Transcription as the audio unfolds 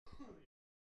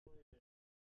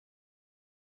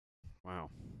Wow.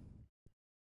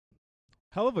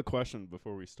 Hell of a question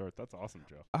before we start. That's awesome,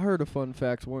 Joe. I heard a fun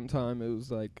fact one time. It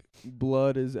was like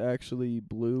blood is actually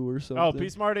blue or something. Oh,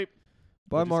 peace, Marty.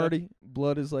 Bye, What'd you say? Marty.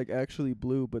 Blood is like actually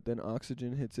blue, but then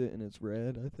oxygen hits it and it's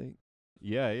red, I think.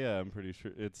 Yeah, I'm pretty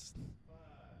sure it's.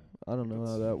 I don't know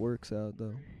how that works out,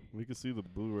 though. We can see the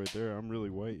blue right there. I'm really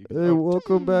white. You Hey,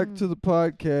 welcome back to the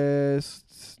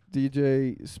podcast.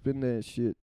 DJ, spin that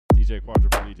shit. DJ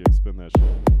Quadriplegic, spin that shit.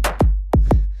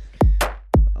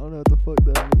 I don't know what the fuck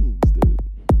that means, dude.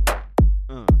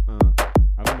 I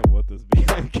don't know what this be.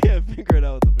 I can't figure it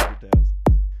out with the finger tabs.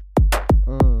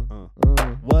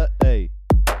 What? Hey.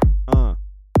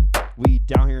 We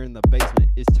down here in the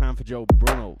basement. It's time for Joe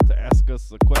Bruno to ask us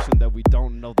a question that we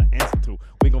don't know the answer to.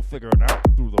 We gon' figure it out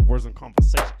through the words and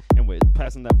conversation. And we're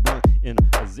passing that blunt in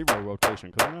a zero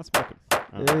rotation because we're not smoking.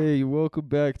 Hey, welcome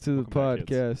back to the Welcome back,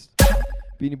 podcast.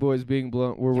 Beanie Boys Being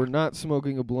Blunt, where we're not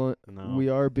smoking a blunt. No. We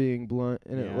are being blunt,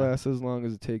 and it Yeah. lasts as long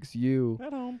as it takes you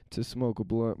At home. to smoke a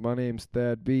blunt. My name's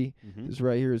Thad B. This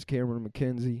right here is Cameron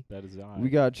McKenzie. That is I. We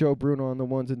got Joe Bruno on the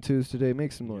ones and twos today.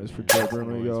 Make some noise for Joe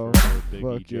Bruno, y'all.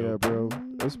 Fuck yeah, bro.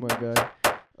 That's my guy.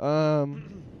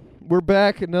 We're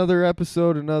back. Another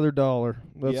episode, another dollar.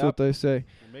 That's Yep. what they say.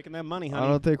 We're making that money, I honey.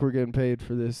 don't think we're getting paid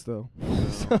for this, though.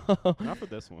 Not for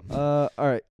this one. All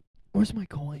right. Where's my I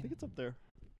coin? think it's up there.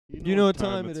 You know what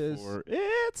time it is.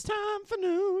 It's time for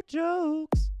new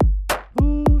jokes.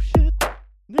 Oh shit.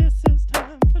 This is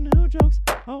time for new jokes.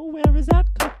 Oh, where is that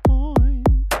coin?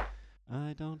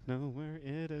 I don't know where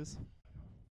it is.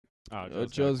 Oh,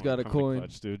 Joe's got a Fucking coin.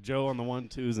 clutch, dude. Joe on the 1,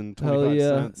 2s, and 25 Hell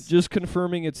yeah. cents. Just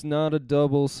confirming it's not a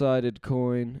double-sided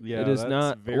coin. Yeah, it is that's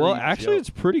not. very Well, actually, Joe. it's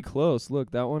pretty close.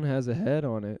 Look, that one has a head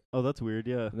on it. Oh, that's weird,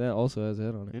 yeah. That also has a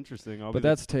head on it. Interesting. But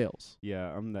that's tails.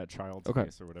 Yeah, I'm that child's Okay.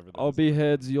 face or whatever that I'll is. be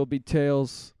heads, you'll be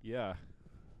tails. Yeah.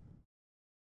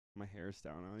 My hair's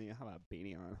down. I don't even have a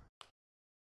beanie on.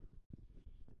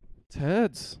 It's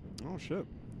heads. Oh, shit.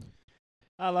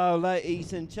 Hello,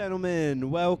 ladies and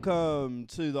gentlemen. Welcome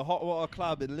to the Hot Water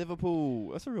Club in Liverpool.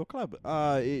 That's a real club. We've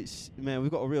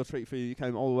got a real treat for you. You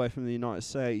came all the way from the United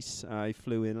States. He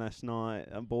flew in last night,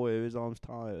 and boy, his arm's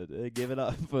tired. Give it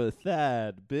up for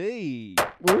Thad B.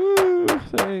 Woo!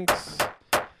 Thanks.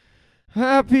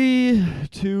 Happy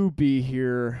to be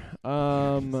here. Say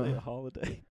a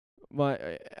holiday.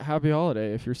 My happy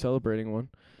holiday if you're celebrating one.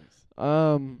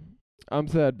 I'm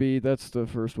Thad B. That's the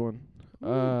first one.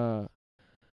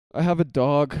 I have a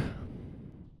dog.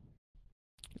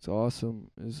 It's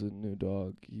awesome. It's a new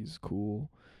dog. He's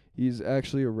cool. He's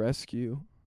actually a rescue,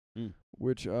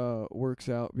 which works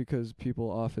out because people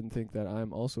often think that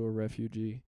I'm also a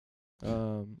refugee.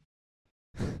 I'm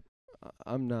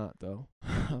not, though.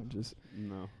 I'm just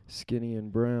skinny and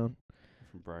brown.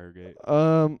 From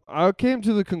Briargate. I came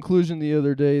to the conclusion the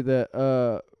other day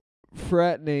that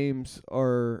frat names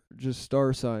are just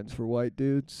star signs for white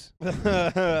dudes. You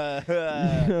know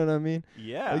what I mean?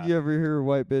 Yeah. Like, you ever hear a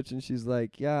white bitch and she's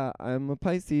like, yeah, I'm a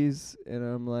Pisces. And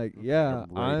I'm like, yeah,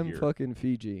 I'm right I'm here. fucking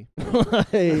Fiji.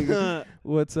 Like,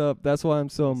 what's up? That's why I'm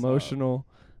so What's up? emotional.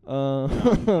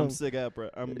 I'm Sig up, bro.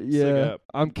 I'm Sig Yeah, up.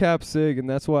 I'm Cap Sig, and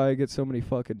that's why I get so many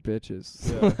fucking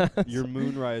bitches. Yeah. Your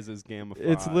moonrise is Gamma 5.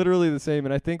 It's literally the same,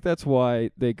 and I think that's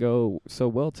why they go so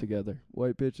well together.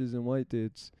 White bitches and white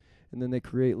dudes. And then they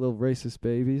create little racist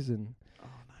babies, and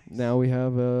now we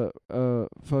have a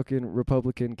fucking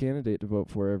Republican candidate to vote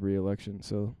for every election.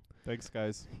 So Thanks,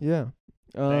 guys. yeah.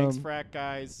 Thanks, frat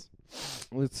guys.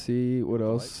 Let's see what want the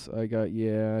else I got.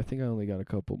 Yeah, I think I only got a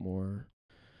couple more.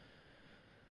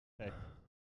 Hey.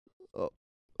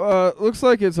 Looks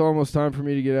like it's almost time for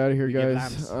me to get out of here, We get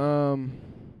guys. lambs.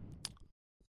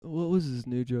 What was this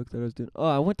new joke that I was doing? Oh,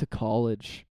 I went to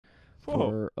college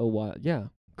for a while. Yeah,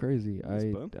 crazy. That's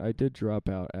fun. I did drop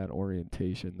out at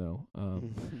orientation though.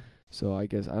 So I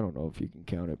guess I don't know if you can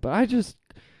count it, but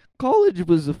college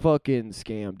was a fucking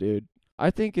scam, dude. I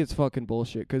think it's fucking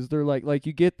bullshit because they're like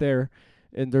you get there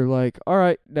and they're like, all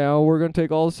right, now we're going to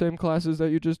take all the same classes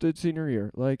that you just did senior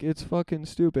year. Like, it's fucking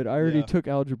stupid. I already took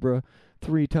algebra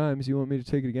 3 times. You want me to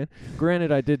take it again?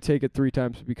 Granted, I did take it 3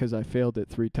 times because I failed it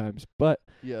 3 times, but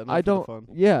yeah, I don't,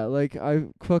 yeah, like, I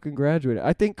fucking graduated.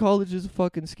 I think college is a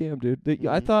fucking scam, dude.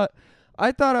 I thought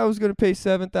I was going to pay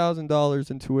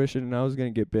 $7,000 in tuition and I was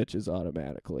going to get bitches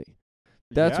automatically.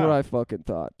 That's what I fucking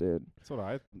thought, dude.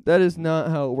 That is not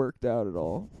how it worked out at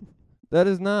all. That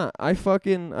is not. I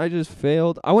just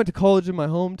failed. I went to college in my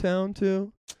hometown,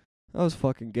 too. That was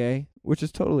fucking gay, which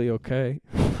is totally okay.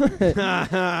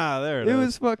 There it is. It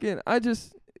was fucking,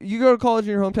 you go to college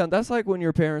in your hometown. That's like when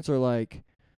your parents are like,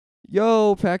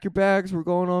 yo, pack your bags, we're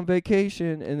going on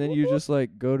vacation. And then you just,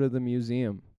 like, go to the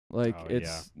museum. Like Oh,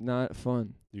 it's not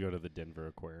fun. You go to the Denver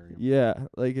Aquarium. Yeah,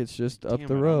 like it's just up Damn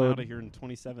the it, I'm road. out of here in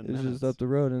 27 It's minutes. just up the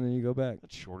road and then you go back.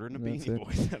 That's shorter than a That's Beanie it.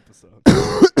 Boys episode.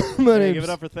 My Hey, name's give it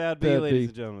up for Thad B, Thad ladies B.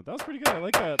 and gentlemen. That was pretty good. I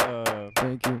like that.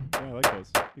 Thank you. Yeah, I like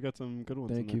those. You got some good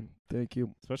ones. Thank in you. Thank you.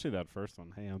 there. Especially that first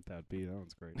one. Hey, I'm Thad B. That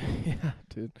one's great. Yeah,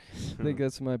 dude. I think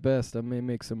that's my best. I may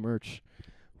make some merch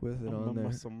with it on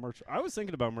there. Some merch. I was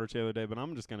thinking about merch the other day, but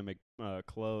I'm just gonna make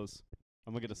clothes.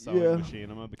 I'm gonna get a sewing Yeah. machine.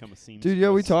 I'm gonna become a seamstress. Dude, yeah,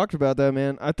 we talked about that,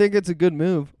 man. I think it's a good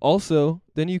move. Also,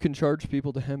 then you can charge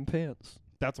people to hem pants.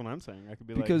 That's what I'm saying. I could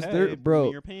be Because like, they're- hey, bro, bring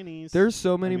me your panties. There's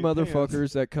so many mean, pants.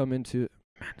 motherfuckers that come into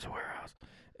Men's Warehouse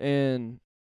and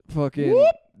fucking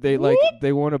Whoop, they like whoop.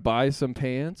 they want to buy some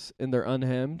pants and they're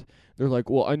unhemmed. They're like,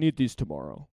 "Well, I need these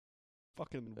tomorrow."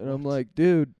 fucking. And I'm what? like,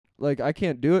 "Dude, like I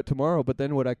can't do it tomorrow." But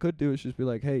then what I could do is just be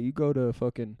like, "Hey, you go to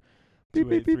fucking beep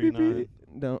beep beep beep 2839. beep."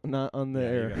 No, not on the Yeah,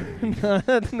 you air.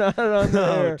 gotta not on the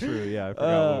Oh, air. true. Yeah, I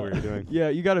forgot what we were doing. Yeah,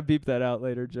 you got to beep that out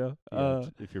later, Joe. Yeah,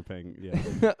 if you're paying,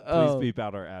 please um, beep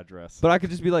out our address. But I could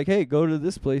just be like, "Hey, go to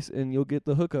this place and you'll get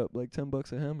the hookup, like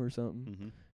 $10 a hem or something." Mm-hmm.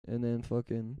 And then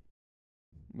fucking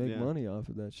make Yeah. money off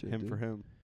of that shit. Him dude. for him.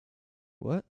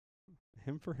 What?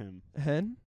 Him for him.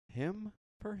 Hen? Him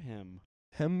for him.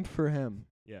 Hem for hem.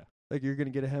 Yeah. Like you're gonna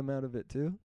get a hem out of it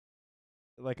too?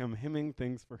 Like I'm hemming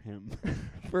things for him.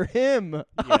 For him.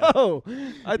 Yeah. Oh,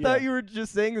 I thought Yeah. you were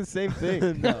just saying the same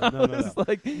thing. No, I no, no, was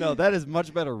like, No, that is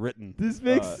much better written. this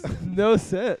makes no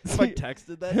sense. If I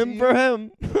texted that to Him you, for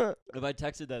him. if I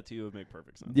texted that to you, it would make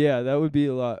perfect sense. Yeah, that would be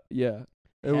a lot. Yeah,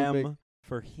 it would make Hem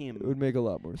for him. it would make a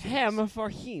lot more sense. Hem for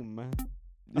him.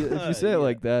 Yeah, if you say it Yeah.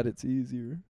 like that, it's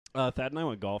easier. Thad and I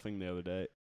went golfing the other day,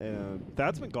 and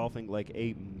Thad's been golfing like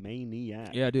a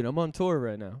maniac. Yeah, dude, I'm on tour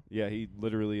right now. Yeah, he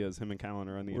literally is. Him and Callan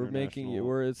are on the We're making it.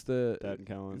 international It's the Thad and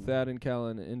Callan Thad and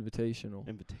Callan Invitational.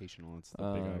 Invitational. That's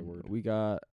the big I word. We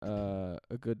got a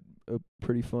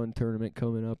pretty fun tournament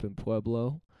coming up in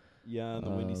Pueblo, Yeah, in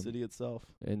the Windy City itself.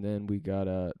 and then we got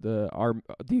the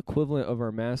equivalent of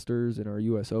our Masters and our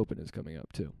U.S. Open is coming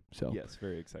up too. So Yes,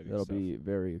 very exciting. that'll stuff. be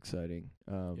very exciting.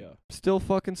 Yeah. Still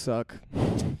fucking suck.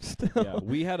 Still. Yeah,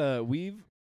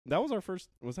 that was our first.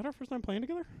 Was that our first time playing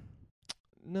together?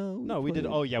 No, We did.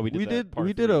 played- Oh yeah, we did. that par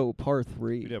we did three. a par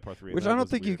 3. We did a par 3, which and I that don't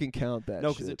was think you weird. can count that. No,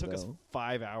 because shit, it took us though.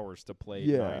 5 hours to play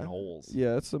Yeah. 9 holes.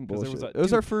 Yeah, that's some 'Cause there bullshit. was a- It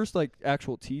was our dude- first like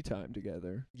actual tee time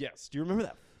together. Yes. Do you remember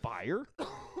that fire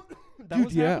that Dude,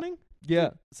 was yeah. happening?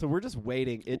 Yeah, So we're just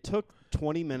waiting. It took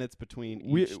 20 minutes between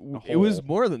we each it was hole.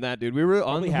 more than that, dude. We were on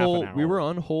Probably half an hole. We hour. were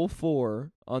on hole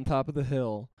 4 on top of the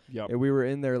hill, Yep. and we were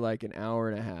in there like an hour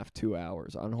and a half, 2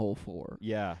 hours on hole 4.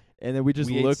 Yeah. And then we just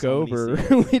We ate look so many over.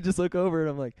 cigarettes. We just look over, and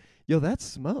I'm like, "Yo, that's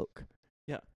smoke."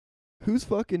 Yeah. Who's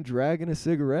fucking dragging a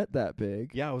cigarette that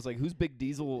big? Yeah, I was like, whose big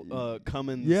diesel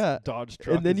Cummins Yeah. Dodge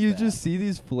truck And then is you that? just see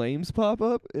these flames pop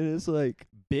up, and it's like,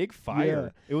 Big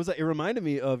fire. It was. It reminded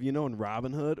me of in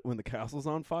Robin Hood when the castle's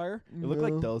on fire. It looked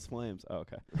like No. those flames. Oh,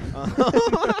 okay.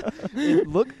 It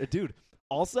looked, dude.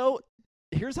 Also,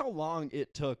 here's how long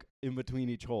it took in between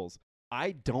each holes.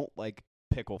 I don't like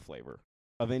pickle flavor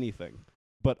of anything,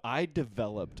 but I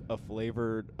developed a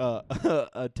flavored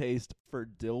a taste for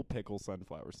dill pickle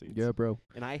sunflower seeds. yeah, bro.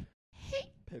 And I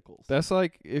hate pickles. That's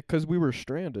like because we were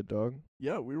stranded, dog.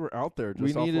 Yeah, we were out there just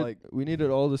We off needed like. we needed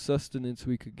all the sustenance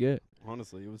we could get.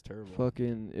 Honestly, it was terrible.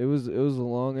 Fucking, it was a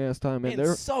long ass time, Man, and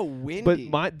there. so windy.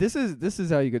 But this is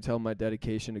how you could tell my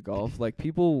dedication to golf. Like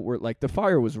people were like the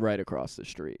fire was right across the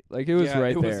street, like it was yeah,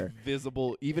 right it there, was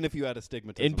visible, even if you had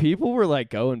astigmatism. and people were like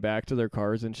going back to their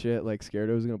cars and shit, like scared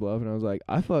it was gonna blow up. And I was like,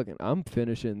 I'm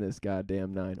finishing this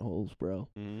goddamn 9 holes, bro.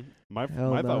 Mhm. My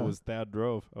Hell thought nah. was Thad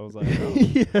drove. I was like, oh,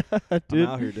 Yeah, I'm dude.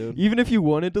 out here, dude. Even if you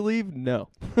wanted to leave, no,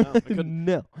 No, I couldn't.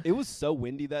 no. It was so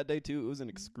windy that day too. It was an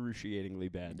excruciatingly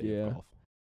bad day Yeah. of golf.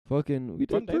 Fucking, we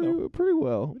Fun did day, though. pretty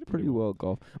well. We did Pretty pretty well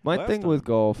golf. My Last thing with time.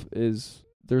 golf is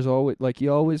there's always like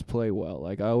you always play well.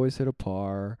 Like I always hit a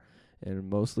par and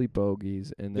mostly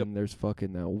bogeys, and then there's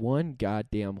fucking that one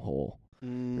goddamn hole.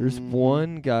 There's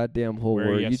one goddamn hole where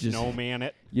where you you just snowman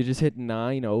it. you just hit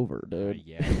 9 over, dude.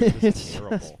 Yeah, it's It's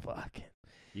terrible. just fucking.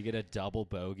 You get a double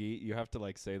bogey. You have to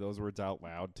like say those words out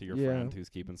loud to your Yeah. friend who's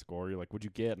keeping score. You're like, "What'd you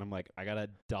get?" And I'm like, "I got a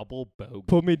double bogey."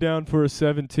 Put me down for a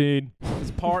 17. It's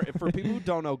par. For people who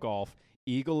don't know golf,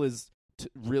 eagle is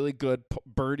really good.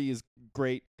 Birdie is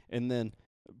great, and then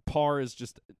par is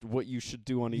just what you should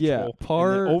do on each Yeah, hole.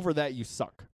 par- And then over that, you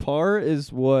suck. Par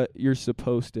is what you're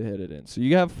supposed to hit it in. So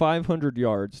you have 500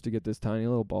 yards to get this tiny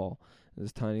little ball,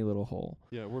 this tiny little hole.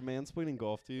 Yeah, we're mansplaining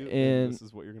golf to you, And this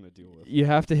is what you're gonna deal with. You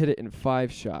have to hit it in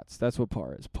 5 shots. That's what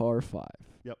par is. Par 5.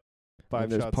 5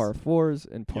 and there's shots. par 4s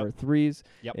and par 3s.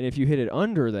 Yep. And if you hit it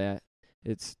under that,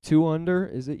 It's 2 under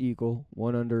is a eagle,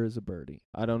 1 under is a birdie.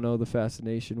 I don't know the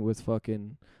fascination with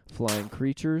fucking flying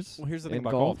creatures. Well, here's the thing in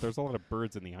about golf. There's a lot of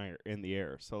birds in the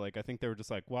air. So, like, I think they were just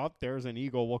like, well, there's an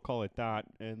eagle. We'll call it that.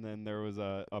 And then there was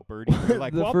a birdie. They're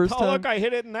like, The well, first look, time- I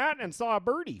hit it in that and saw a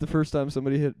birdie. The first time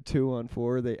somebody hit 2 on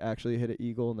 4, they actually hit an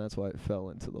eagle, and that's why it fell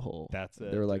into the hole. That's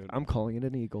it. They were like, dude. I'm calling it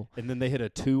an eagle. And then they hit a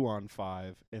 2 on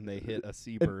 5, and they hit a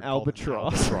seabird called an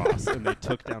albatross. albatross, and they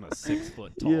took down a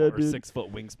 6-foot tall Yeah, or dude.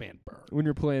 6-foot wingspan bird. When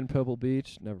you're playing Pebble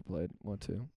Beach, never played, want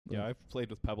to. Yeah, I've played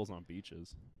with pebbles on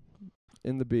beaches.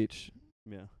 In the beach.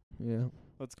 Yeah. Yeah.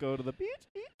 Let's go to the beach.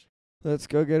 Let's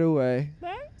go get away.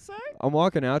 Thanks. I'm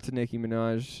walking out to Nicki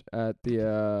Minaj at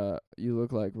the You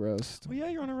Look Like roast. Well, yeah,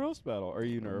 you're on a roast battle. Are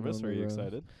you I'm nervous? on Or are the you roast.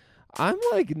 excited? I'm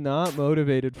like not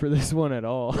motivated for this one at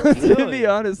all. To Really? be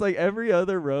honest, like every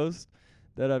other roast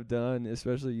that I've done,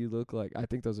 especially You Look Like, I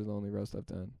think those are the only roast I've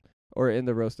done. Or in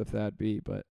the roast of Thad B,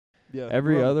 but Yeah.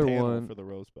 Every we're on the other panel one- for the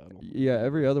roast battle. yeah,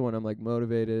 every other one I'm like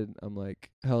motivated. I'm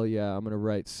like, hell yeah, I'm gonna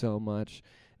write so much.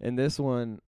 And this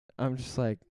one, I'm just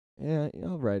like, yeah,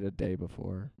 I'll write a day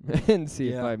before and see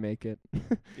if Yeah. I make it.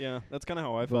 Yeah, that's kind of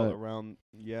how I felt But around.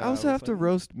 Yeah. I also was have to like,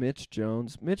 roast Mitch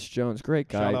Jones. Mitch Jones, great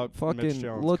guy. Shout out Fucking Mitch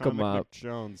Jones. look him Comic up. Mitch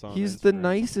Jones on He's the Instagram.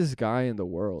 nicest guy in the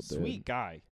world, dude. Sweet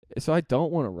guy. So I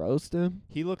don't want to roast him.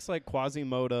 He looks like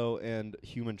Quasimodo and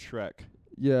Human Shrek.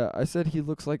 Yeah, I said he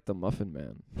looks like the Muffin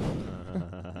Man.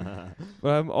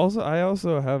 But I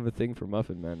also have a thing for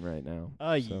Muffin Men right now.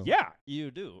 So Yeah,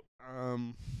 you do.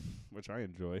 Which I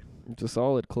enjoy. it's a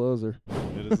solid closer.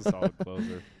 It is a solid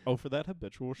closer. Oh, for that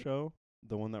habitual show,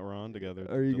 the one that we're on together,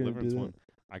 Are you the gonna Deliverance do one,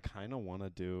 I kind of want to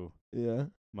do Yeah.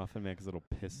 Muffin Man 'cause it'll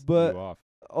piss But you off.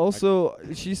 Also,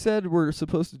 she said we're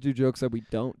supposed to do jokes that we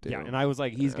don't do. Yeah, and I was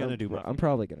like, he's gonna do Muffin I'm Man.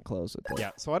 probably gonna close it though.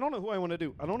 Yeah, so I don't know who I want to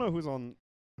do. I don't know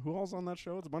who all's on that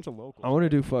show. It's a bunch of locals. I want to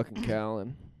do fucking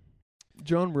Callan.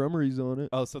 John Rummery's on it.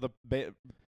 Oh, so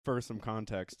for some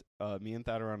context, me and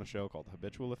Thad are on a show called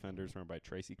Habitual Offenders, run by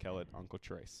Tracy Kellett, Uncle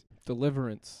Trace.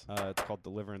 Deliverance. It's called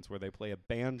Deliverance, where they play a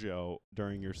banjo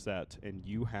during your set, and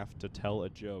you have to tell a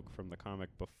joke from the comic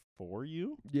before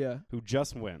you, Yeah. who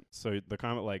just went. So the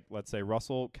comic, like, let's say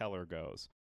Russell Keller goes,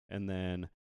 and then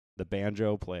the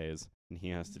banjo plays, and he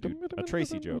has to do a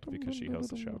Tracy joke because she hosts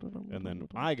the show. And then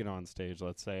I get on stage,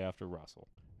 let's say, after Russell,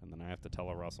 and then I have to tell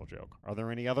a Russell joke. Are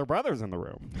there any other brothers in the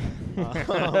room?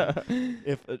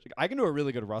 If I can do a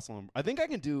really good Russell, I think I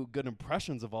can do good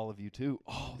impressions of all of you too.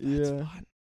 Oh, that's Yeah. fun.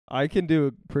 I can do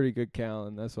a pretty good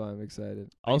Callan. That's why I'm excited.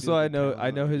 I Also, do I good know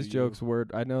Callan, I his do you. jokes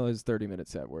word. I know his 30-minute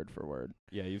set word for word.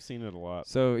 Yeah, you've seen it a lot.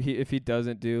 So if he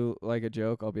doesn't do like a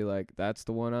joke, I'll be like, "That's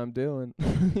the one I'm doing."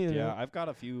 You Yeah, know? I've got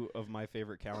a few of my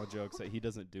favorite Callan jokes that he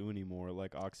doesn't do anymore,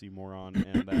 like Oxymoron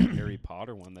and that Harry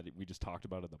Potter one that we just talked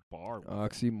about at the bar. with him.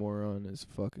 Oxymoron is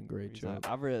a fucking great He's like,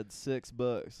 joke. I've read 6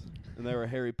 books, and they were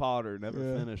Harry Potter. Never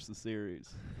Yeah. finished the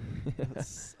series.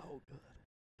 That's so good.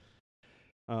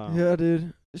 Yeah,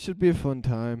 dude, it should be a fun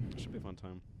time. Should be a fun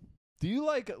time. Do you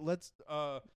like?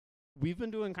 We've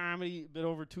been doing comedy a bit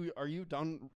over 2. Are you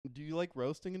done? Do you like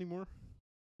roasting anymore?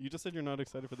 You just said you're not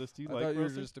excited for this. Do you like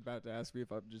roasting? about to ask me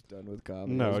if I'm just done with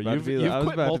comedy. No, you've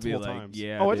quit multiple times.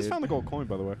 Yeah. Oh, I just found the gold coin,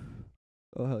 by the way.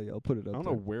 Oh hell yeah, I'll put it up. I don't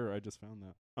know where I just found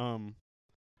that.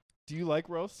 Do you like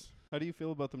roasts? How do you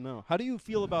feel about them now? How do you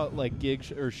feel about like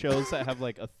gigs or shows that have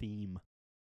like a theme?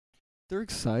 They're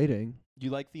exciting. You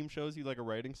like theme shows? You like a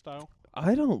writing style?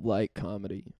 I don't like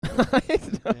comedy.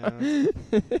 It's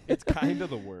kind of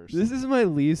the worst. This is my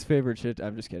least favorite shit.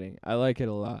 I'm just kidding. I like it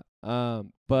a lot.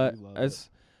 But You love as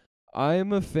I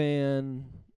am a fan,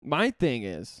 my thing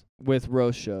is with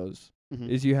roast shows Mhm.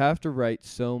 is you have to write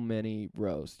so many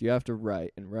roasts. You have to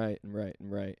write and write and write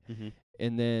and write. Mhm.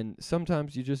 And then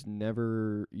sometimes you just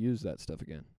never use that stuff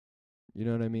again. You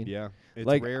know what I mean? Yeah, it's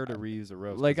like, rare to reuse a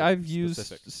roast. Like 'cause I've it's used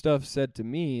specific. stuff said to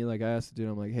me, like I asked the dude,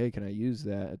 I'm like, hey, can I use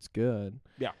that? It's good.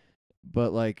 Yeah.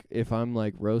 But like if I'm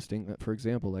like roasting, for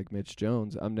example, like Mitch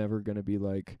Jones, I'm never gonna be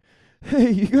like,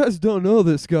 hey, you guys don't know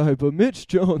this guy, but Mitch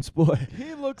Jones, boy,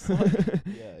 He looks like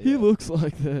he looks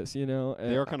like this, you know.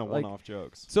 They are kind of like, one-off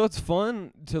jokes. so it's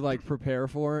fun to like prepare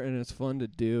for, and it's fun to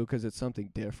do 'cause it's something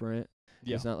different.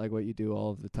 Yeah. It's not like what you do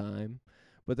all of the time.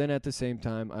 But then at the same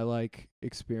time, I like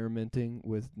experimenting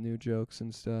with new jokes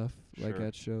and stuff, like Sure.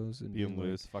 at shows and Being being like,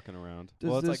 loose, fucking around. does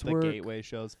Well, it's like this the work? Gateway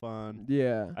show's fun.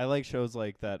 Yeah. I like shows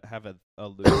like that have a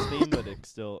loose theme, but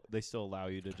they still allow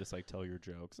you to just like tell your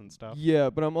jokes and stuff. Yeah,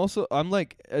 but I'm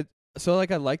like so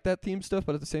like I like that theme stuff,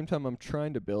 but at the same time I'm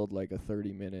trying to build like a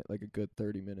 30-minute, like a good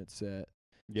 30-minute set.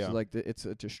 Yeah. So like it's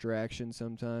a distraction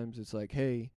sometimes. It's like,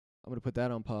 hey, I'm going to put that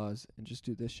on pause and just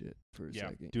do this shit for a Yeah,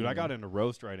 second. dude, you I got know? into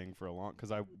roast writing for a long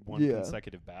because I won Yeah.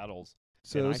 consecutive battles,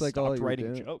 So and it was I like all stopped you were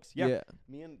writing doing? jokes. Yeah.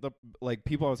 Me and the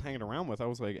people I was hanging around with, I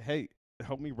was like, hey,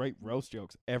 help me write roast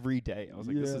jokes every day. I was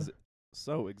like, this Yeah. is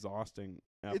so exhausting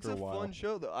after It's a while. fun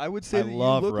show, though. I would say I that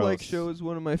love You Look Like roasts. show is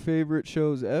one of my favorite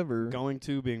shows ever. Going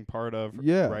to, being part of,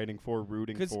 Yeah. writing for,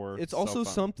 rooting 'Cause for. it's so also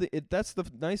fun. something. That's the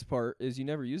nice part is you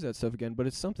never use that stuff again, but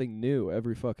it's something new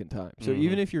every fucking time. So Mhm.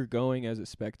 even if you're going as a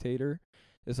spectator,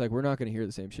 it's like we're not going to hear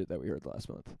the same shit that we heard last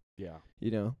month. Yeah.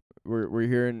 You know, we're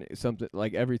hearing something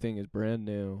like everything is brand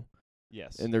new,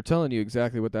 Yes. and they're telling you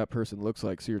exactly what that person looks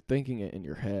like. So you're thinking it in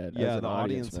your head. yeah, as an the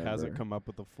audience member. hasn't come up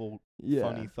with a full Yeah.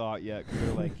 funny thought yet. 'Cause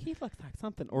they're like, he looks like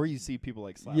something. Or you see people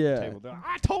like slap Yeah. the table. They're like,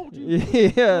 I told you.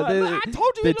 Yeah, I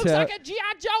told you they he looks tap- like a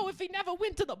G.I. Joe if he never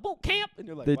went to the boot camp. And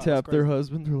you're like, they wow, tap that's their crazy.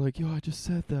 husband. They're like, "Yo, I just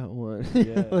said that one."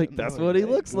 Yeah, like and they're that's what he "Hey,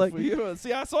 looks good like. for you."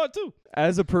 See, I saw it too.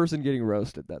 As a person getting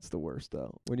roasted, that's the worst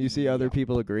though. When you see other Yeah.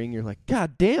 people agreeing, you're like,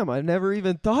 God damn, I never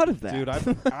even thought of that. Dude,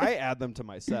 I add them to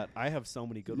my set. I have so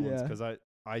many good ones Yeah. 'cause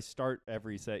I start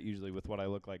every set usually with what I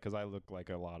look like 'cause I look like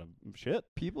a lot of shit.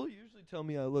 People usually tell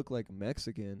me I look like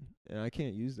Mexican, and I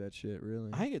can't use that shit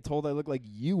really. I get told I look like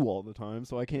you all the time,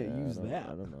 so I can't Yeah, use that.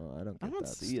 I don't know. I don't. I Get don't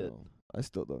that see it. still. I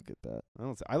still don't get that.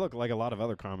 I look like a lot of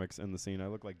other comics in the scene. I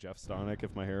look like Jeff Stonick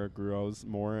if my hair grows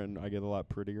more and I get a lot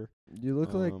prettier. You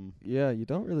look like Um, yeah. You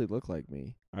don't really look like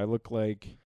me. I look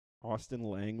like Austin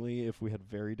Langley if we had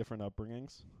very different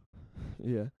upbringings.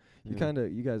 Yeah. You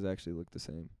you guys actually look the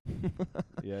same.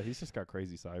 Yeah, he's just got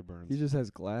crazy sideburns. He just has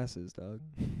glasses, dog.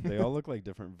 They all look like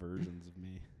different versions of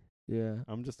me. Yeah.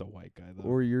 I'm just a white guy though.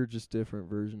 Or you're just different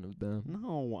version of them.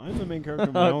 No, I'm the main character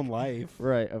of my own life.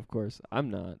 Right, of course. I'm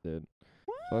not, dude.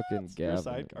 What? Fucking You're a Gavin.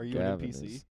 side- are you Gavin an NPC?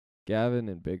 is- Gavin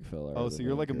and Big Fella. Oh, are so the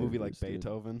you're main like a movie like characters, dude.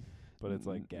 Beethoven, but it's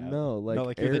like Gavin. No,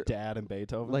 like you're the dad in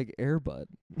Beethoven. like Air Bud.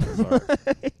 Sorry.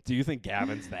 Do you think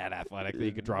Gavin's that athletic that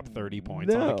you could drop 30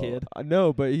 points on a kid?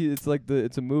 No, but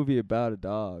it's a movie about a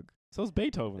dog, So is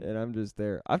Beethoven. and I'm just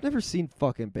there. I've never seen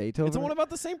fucking Beethoven. It's the one about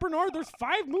the Saint Bernard. There's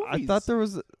 5 movies. I thought there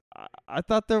was. I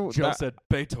thought there was. Joe said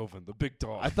Beethoven, the big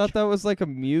dog. I thought that was like a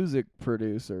music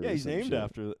producer. Yeah, or he's some named shit.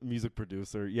 after the music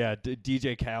producer. Yeah,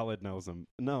 DJ Khaled knows him.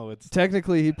 No, it's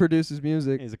Technically, he produces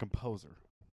music. he's a composer.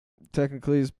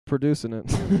 Technically, he's producing it.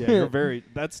 Yeah, you're very.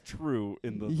 That's true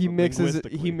in the. He mixes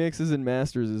linguistically. and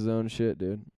masters his own shit,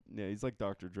 dude. Yeah, he's like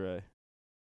Dr. Dre.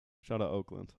 Shout out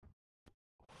Oakland.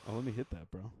 Oh, let me hit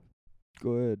that, bro.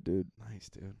 Go ahead, dude. Nice,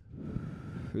 dude.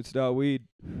 It's not weed.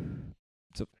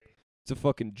 It's a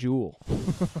fucking jewel.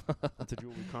 That's a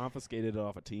jewel. We confiscated it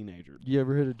off a teenager. You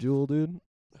ever hit a jewel, dude?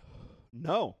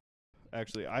 No,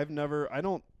 actually, I never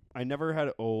had.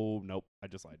 Oh, nope. I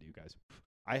just lied to you guys.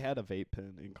 I had a vape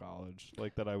pen in college,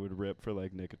 like that I would rip for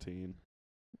like nicotine.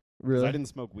 'Cause Really? I didn't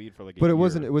smoke weed for like. But a it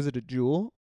wasn't. year. Was it a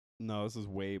jewel? No, this is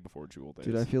way before Juul days.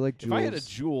 Dude, I feel like if I had a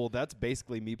jewels. Juul, that's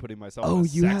basically me putting myself. Oh, on a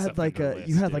you sex had like offender a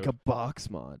list, like dude. a box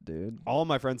mod, dude. All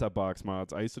my friends have box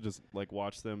mods. I used to just like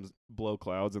watch them blow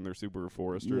clouds in their Subaru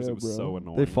Foresters. Yeah, It was bro. so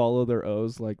annoying. They follow their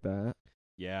O's like that.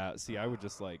 Yeah, see, I would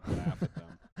just like laugh at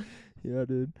them. Yeah,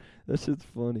 dude, that shit's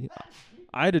funny.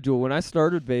 I had a jewel when I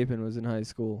started vaping. Was in high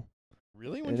school.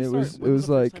 Really? When And you it started, was- when it was was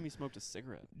the first like- time you smoked a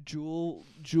cigarette? Jewel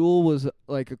was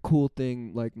like a cool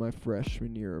thing, like my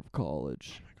freshman year of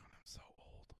college. Oh my god, I'm so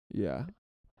old. Yeah.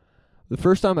 The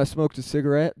first time I smoked a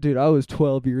cigarette, dude, I was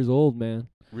 12 years old, man.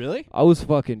 Really? I was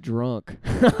fucking drunk.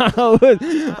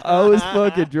 I was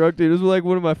fucking drunk, dude. It was like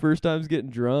one of my first times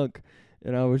getting drunk.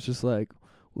 And I was just like,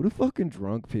 what do fucking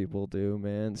drunk people do,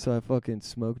 man? So I fucking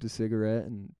smoked a cigarette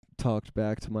and talked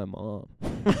back to my mom.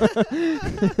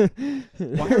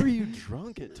 Why were you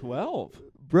drunk at 12?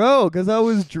 Bro, 'cause I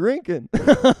was drinking. Yeah,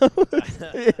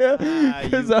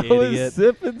 'cause You I was idiot.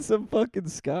 sipping some fucking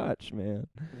scotch, man.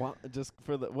 Just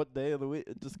for what day of the week?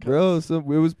 Just 'cause? Bro, so it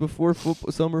was before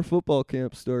summer football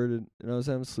camp started, and I was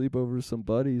having sleepovers with some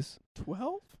buddies.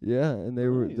 12? Yeah, and they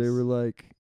were Nice.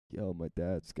 like, "Yo, my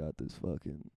dad's got this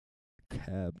fucking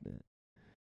cabinet."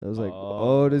 I was like,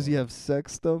 "Oh, does he Oh. have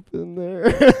sex stuff in there?"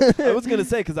 I was gonna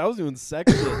say because I was doing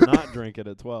sex shit, not drinking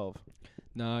at 12.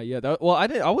 Nah, yeah.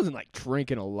 I wasn't like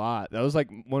drinking a lot. That was like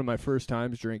one of my first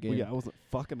times drinking. Well, yeah, I wasn't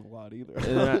fucking a lot either. And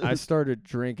then I started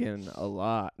drinking a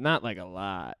lot. Not like a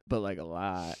lot, but like a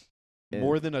lot. And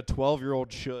More than a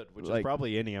 12-year-old should, which is Like-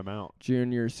 probably any amount.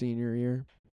 junior, senior year.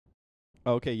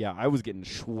 Okay, yeah, I was getting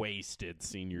wasted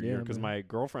senior year Yeah, because man. my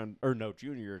girlfriend, or no,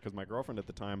 junior year because my girlfriend at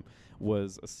the time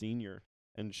was a senior,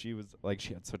 and she was like,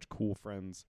 she had such cool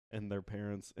friends and their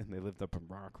parents, and they lived up in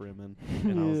Rock Rimmon,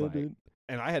 and I was Yeah, like, dude.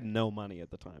 and I had no money at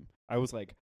the time. I was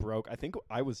like broke. I think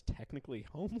I was technically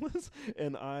homeless,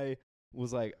 and I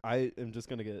was like, I am just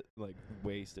gonna get like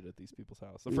wasted at these people's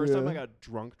house. The first time I Yeah. got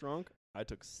drunk, I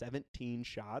took 17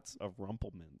 shots of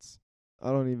Rumplemints. I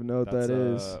don't even know what that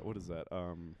is. What is that?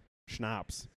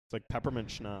 Schnapps. It's like peppermint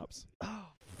schnapps. Oh,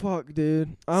 fuck,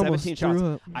 dude. I almost 17 threw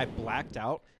shots. up. I blacked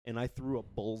out, and I threw a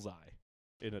bullseye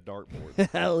in a dartboard.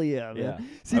 Hell yeah, man. Yeah.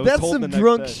 See, I was that's told some the next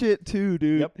drunk day. shit too,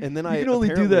 dude. Yep. And then You I can only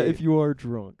do that apparently- if you are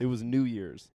drunk. It was New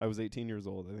Year's. I was 18 years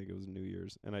old. I think it was New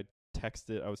Year's. And I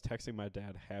was texting my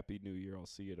dad, Happy New Year, I'll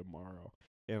see you tomorrow.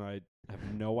 And I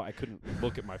couldn't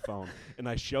look at my phone. And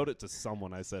I showed it to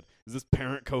someone. I said, is this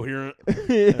parent coherent?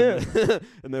 Yeah.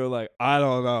 And they were like, I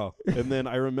don't know. And then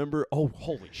I remember, oh,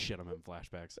 holy shit, I'm having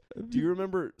flashbacks. Do you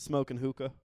remember smoking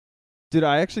hookah? Dude,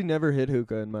 I actually never hit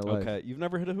hookah in my life. Okay. You've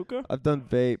never hit a hookah? I've done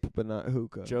vape, but not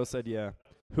hookah. Joe said, yeah.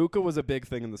 Hookah was a big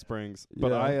thing in the Springs.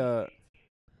 But Yeah.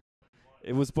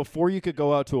 it was before you could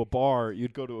go out to a bar.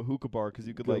 You'd go to a hookah bar because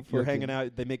you could, Go like, you're fucking- hanging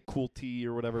out. They make cool tea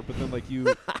or whatever. But then, like,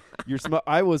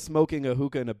 I was smoking a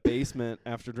hookah in a basement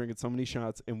after drinking so many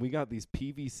shots. And we got these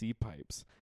PVC pipes.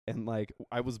 And, like,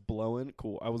 I was blowing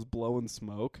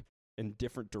smoke in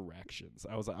different directions.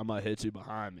 I was like, I'm going to hit you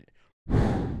behind me.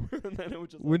 And then it would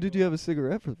just When like, did you have a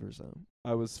cigarette for the first time?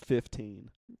 I was 15,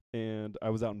 and I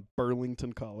was out in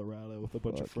Burlington, Colorado with a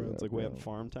bunch of Fuck friends, yeah, like way out in bro.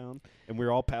 farm town. And we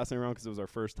were all passing around because it was our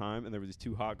first time, and there were these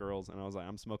two hot girls, and I was like,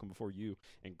 I'm smoking before you,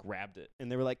 and grabbed it.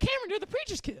 And they were like, Cameron, you're the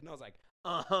preacher's kid. And I was like,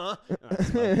 uh-huh. And I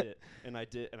smoked it, and I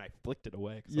did, and I flicked it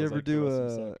away. 'cause I You was ever like, "The rest of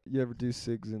them do suck." you ever do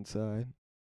cigs inside?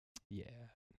 Yeah.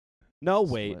 No,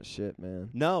 Some wait. of that shit, man.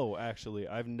 No, actually.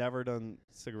 I've never done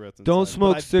cigarettes inside. Don't but smoke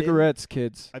I've been- cigarettes,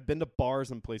 kids. I've been to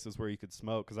bars and places where you could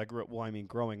smoke because I grew up. Well, I mean,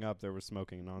 growing up there was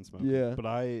smoking and non-smoking. Yeah. But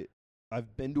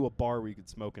I've been to a bar where you could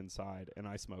smoke inside, and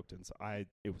I smoked inside.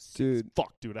 It was sick as Dude,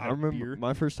 fuck, dude. I I had remember beer.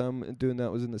 my first time doing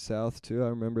that was in the South too. I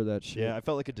remember that shit. Yeah, I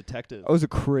felt like a detective. That was a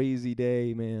crazy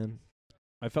day, man.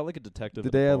 I felt like a detective. The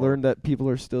at a day I bar. learned that people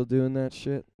are still doing that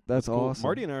shit. That's Cool. awesome.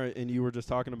 Marty and you were just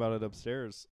talking about it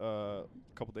upstairs a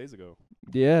couple days ago.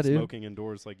 Yeah, dude. Smoking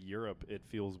indoors, like Europe, it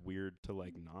feels weird to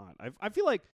like not. I feel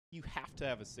like you have to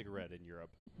have a cigarette in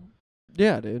Europe.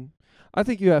 Yeah, dude. I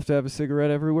think you have to have a cigarette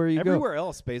everywhere you go. Everywhere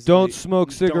else, basically. Don't smoke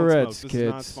don't smoke. cigarettes, This kids.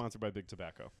 is not sponsored by Big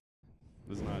Tobacco.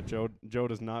 This is not. Joe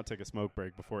does not take a smoke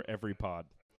break before every pod.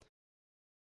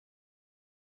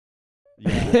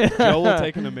 Yeah, Joe will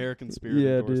take an American Spirit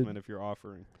Yeah, dude. endorsement if you're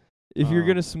offering. If you're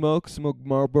gonna Um, smoke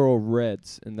Marlboro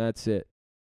Reds, and that's it.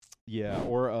 Yeah,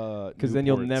 or Because then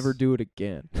you'll Newports. never do it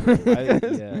again.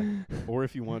 Yeah. Or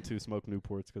if you want to smoke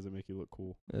Newports because they make you look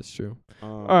cool. That's true.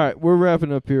 All All right, we're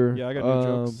wrapping up here. Yeah, I got new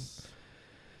jokes.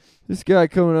 This guy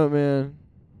coming up, man.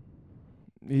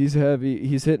 He's heavy.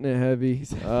 He's hitting it heavy.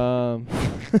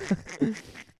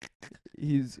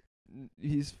 He's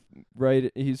he's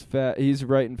right. He's fat. He's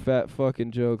writing fat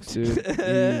fucking jokes,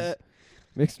 dude.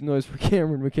 Make some noise for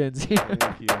Cameron McKenzie.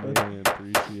 Thank you, man.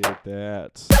 Appreciate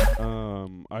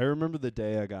that. I remember the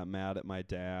day I got mad at my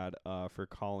dad for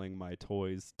calling my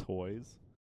toys toys.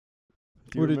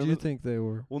 Do What did you remember- think they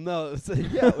were? Well, no, it's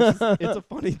it's a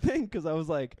funny thing because I was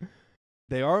like,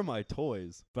 they are my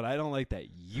toys, but I don't like that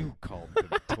you called them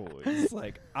toys.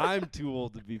 Like, I'm too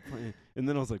old to be playing. And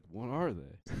then I was like, what are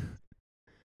they?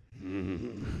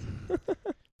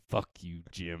 Fuck you,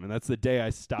 Jim. And that's the day I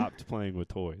stopped playing with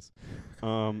toys.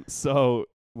 So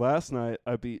last night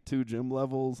I beat 2 gym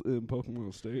levels in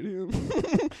Pokemon Stadium.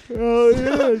 Oh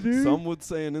yeah, dude. Some would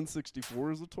say an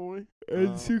N64 is a toy.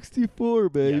 N64, Yeah,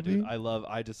 baby. dude,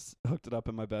 I just hooked it up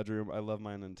in my bedroom. I love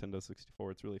my Nintendo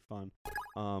 64. It's really fun.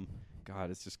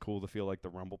 God, it's just cool to feel like the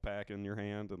rumble pack in your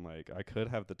hand, and like I could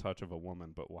have the touch of a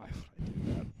woman, but why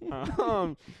would I do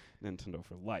that? Nintendo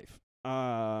for life.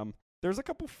 There's a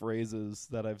couple phrases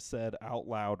that I've said out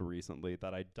loud recently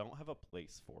that I don't have a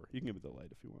place for. You can give me the light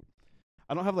if you want.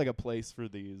 I don't have like a place for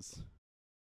these.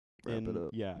 Wrap it up.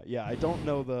 Yeah. I don't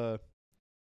know the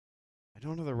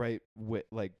right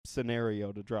like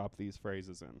scenario to drop these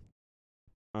phrases in.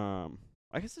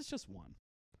 I guess it's just one.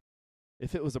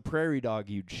 If it was a prairie dog,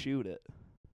 you'd shoot it.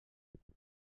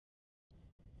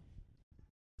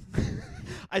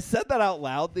 I said that out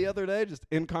loud the other day, just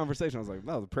in conversation. I was like,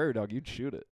 no, the prairie dog, you'd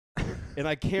shoot it. And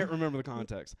I can't remember the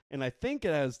context. And I think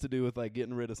it has to do with, like,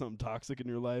 getting rid of something toxic in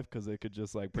your life, because it could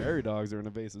just, like, prairie dogs are an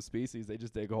invasive species. They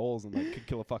just dig holes and, like, could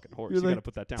kill a fucking horse. You're You like got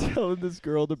to put that down. Telling this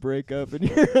girl to break up, and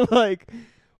you're like,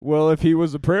 well, if he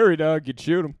was a prairie dog, you'd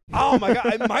shoot him. Oh, my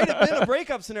God. It might have been a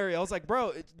breakup scenario. I was like,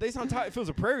 bro, they sound tight. If it was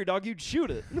a prairie dog, you'd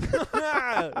shoot it.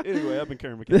 Anyway, I've been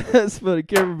Karen McKenzie. That's funny.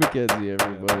 Cameron McKenzie,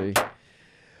 everybody.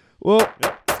 Well,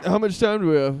 how much time do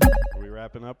we have? Are we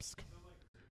wrapping up?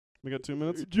 We got 2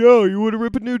 minutes? Joe, you want to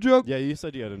rip a new joke? Yeah, you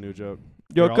said you had a new joke.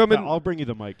 Yo, Here, come in. I'll bring you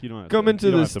the mic. You don't have Come to, into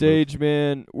you don't the have to move. stage,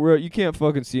 man. You can't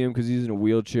fucking see him because he's in a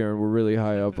wheelchair, and we're really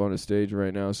high up on a stage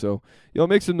right now. So, yo,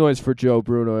 make some noise for Joe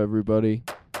Bruno, everybody.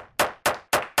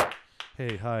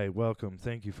 Hey, hi, welcome.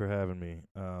 Thank you for having me.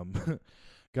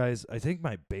 Guys, I think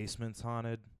my basement's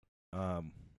haunted.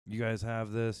 You guys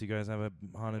have this? You guys have a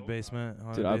haunted basement?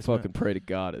 Dude, I fucking pray to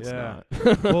God it's Yeah.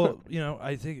 not. Well,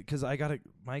 I think because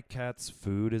my cat's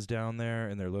food is down there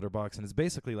in their litter box, and it's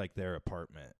basically like their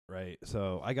apartment, right?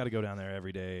 So I got to go down there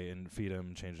every day and feed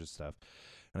him, change his stuff.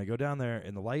 And I go down there,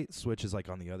 and the light switch is like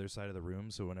on the other side of the room.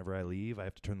 So whenever I leave, I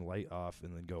have to turn the light off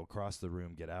and then go across the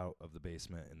room, get out of the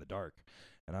basement in the dark.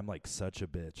 And I'm like such a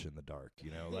bitch in the dark,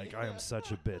 like I am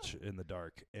such a bitch in the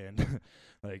dark. And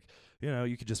like,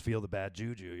 you could just feel the bad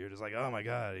juju. You're just like, oh my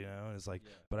God, and it's like,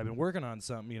 but I've been working on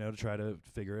something, to try to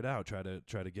figure it out, try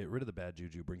to get rid of the bad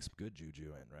juju, bring some good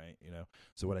juju in, right?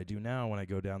 So what I do now when I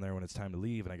go down there when it's time to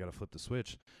leave and I got to flip the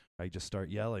switch, I just start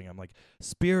yelling. I'm like,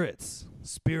 spirits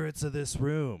of this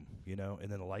room,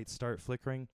 and then the lights start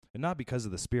flickering. And not because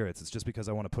of the spirits, it's just because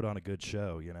I want to put on a good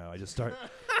show, I just start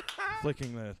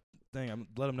flicking the thing.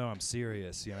 Let them know I'm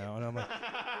serious, and I'm like,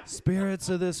 spirits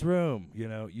of this room,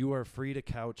 you are free to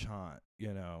couch haunt,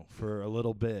 for a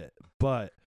little bit,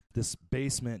 but this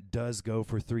basement does go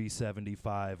for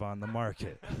 $375 on the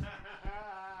market.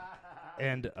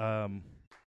 And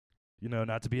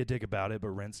not to be a dick about it, but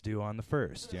rent's due on the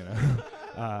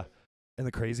 1st, and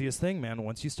the craziest thing, man,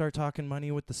 once you start talking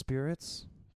money with the spirits,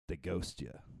 they ghost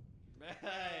you.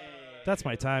 That's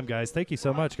my time, guys. Thank you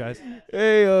so much, guys.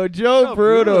 Hey, Joe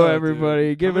Bruno, Bruno, everybody.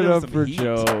 dude. Give it Coming in up with for some heat.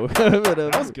 Joe.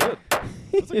 That was good.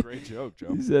 That's a great joke,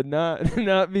 Joe. He said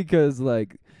not because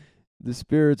like the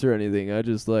spirits or anything. I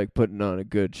just like putting on a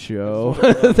good show.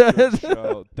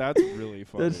 That's really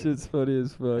funny. That shit's funny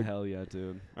as fuck. Hell yeah,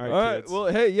 dude. All right. kids. Well,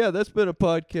 hey, yeah, that's been a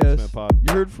podcast. That's been a pod.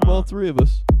 You heard from all three of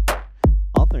us.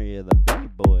 All three of the baby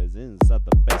boys inside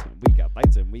the basement. We got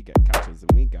lights and we got couches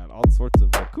and we got all sorts of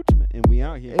accoutrement. And we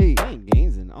out here playing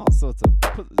games and all sorts of...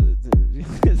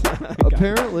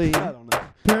 Apparently, I don't know.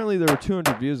 apparently there were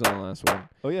 200 views on the last one.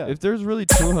 Oh, yeah. If there's really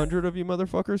 200 of you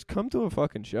motherfuckers, come to a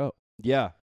fucking show.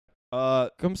 Yeah.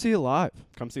 Come see it live.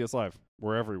 Come see us live.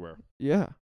 We're everywhere. Yeah.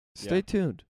 Stay Yeah.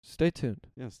 tuned. Stay tuned.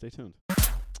 Yeah, stay tuned.